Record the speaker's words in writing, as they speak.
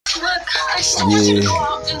Yeah,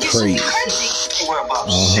 crazy. Don't worry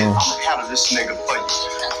about shit. I'm gonna handle this nigga for you.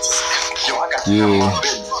 Yo, I got to handle my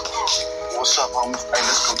business. What's up, homie? Hey,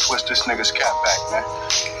 let's go twist this nigga's cap back, man.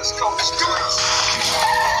 Let's go. Let's do this.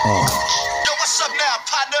 Yo, what's up now,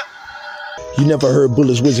 partner? You never heard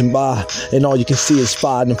bullets whizzing by, and all you can see is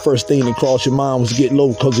fire, and the first thing that crossed your mind was get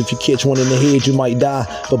low, cause if you catch one in the head, you might die.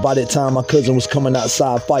 But by that time, my cousin was coming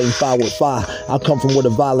outside fighting fire with fire. I come from where the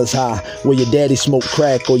violence high, where your daddy smoked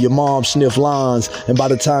crack or your mom sniffed lines, and by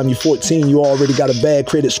the time you're 14, you already got a bad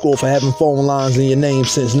credit score for having phone lines in your name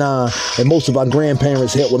since 9. And most of our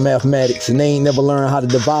grandparents helped with mathematics, and they ain't never learned how to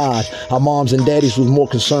divide. Our moms and daddies was more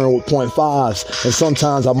concerned with .5s, and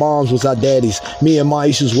sometimes our moms was our daddies. Me and my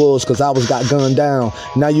issues was cause I was got gunned down.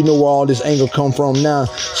 Now you know where all this anger come from now.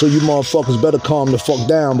 So you motherfuckers better calm the fuck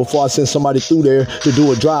down before I send somebody through there to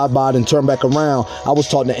do a drive-by and turn back around. I was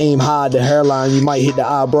taught to aim high at the hairline, you might hit the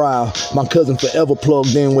eyebrow. My cousin forever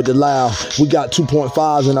plugged in with the loud. We got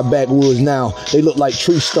 2.5s in our backwoods now. They look like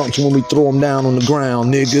tree stumps when we throw them down on the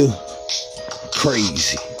ground, nigga.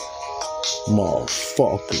 Crazy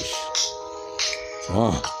motherfuckers.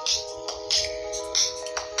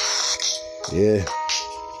 Yeah.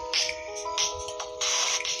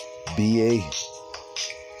 BA.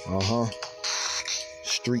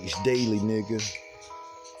 Streets daily, nigga.